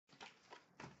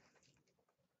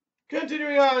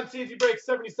Continuing on, CNC break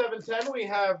 7710, we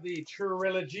have the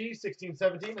Trilogy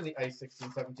 1617 and the Ice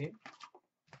 1617.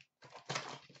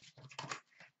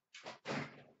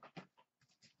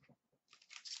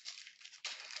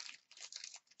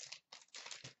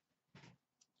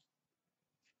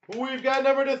 We've got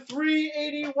number to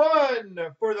 381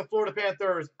 for the Florida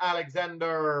Panthers,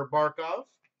 Alexander Barkov.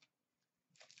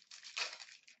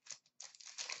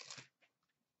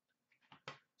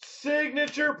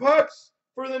 Signature pucks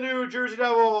for the New Jersey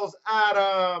Devils,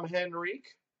 Adam Henrique.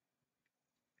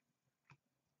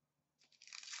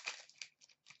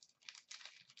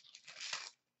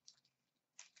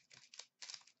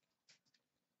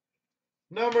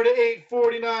 Number to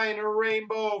 849,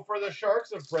 Rainbow for the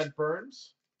Sharks of Brent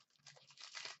Burns.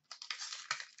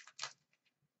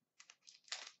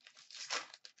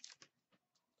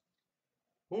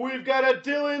 We've got a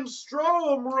Dylan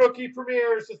Strome rookie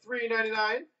premieres to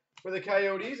 $3.99 for the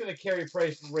Coyotes and a Carey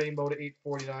Price Rainbow to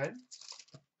 $8.49.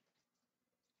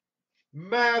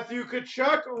 Matthew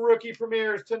Tkachuk rookie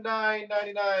premieres to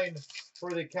 $9.99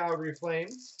 for the Calgary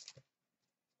Flames.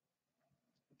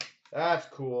 That's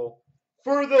cool.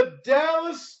 For the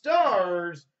Dallas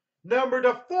Stars, number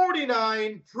to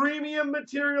 49, premium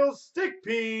material stick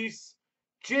piece,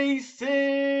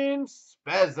 Jason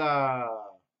Spezza.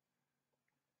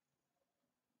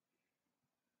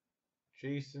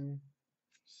 Jason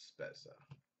Spezza.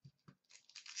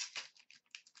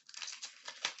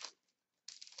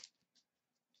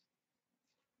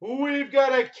 We've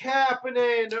got a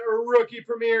Kapanen rookie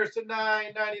premieres to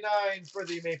 $9.99 for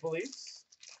the Maple Leafs.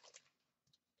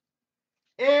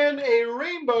 And a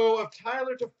rainbow of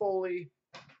Tyler Toffoli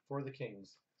for the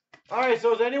Kings. All right,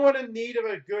 so is anyone in need of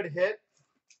a good hit?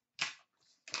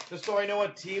 Just so I know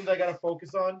what teams I got to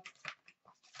focus on.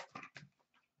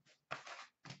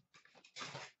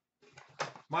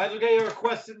 Might as well get your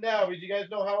requests in now because you guys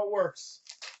know how it works.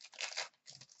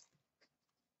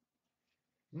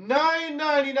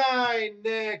 $9.99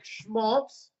 Nick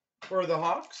Schmaltz for the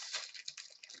Hawks.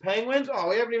 Penguins? Oh,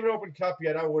 we haven't even opened Cup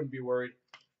yet. I wouldn't be worried.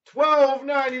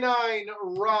 $12.99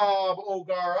 Rob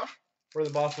O'Gara for the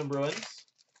Boston Bruins.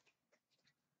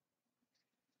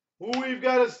 We've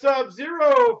got a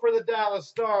Sub-Zero for the Dallas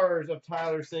Stars of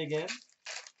Tyler Seguin.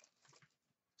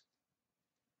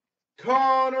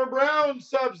 Connor Brown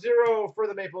Sub-Zero for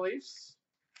the Maple Leafs.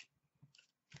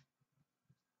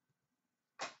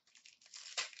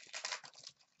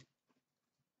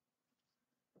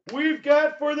 We've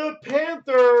got for the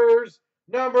Panthers,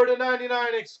 number to 99,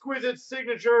 exquisite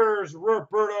signatures,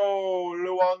 Roberto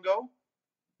Luongo.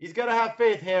 He's got to have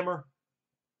faith, Hammer.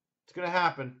 It's going to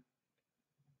happen.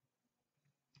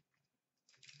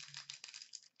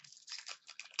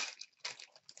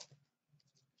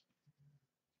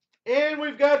 And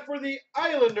we've got for the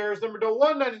Islanders, number to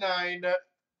 199,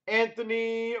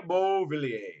 Anthony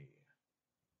Beauvillier.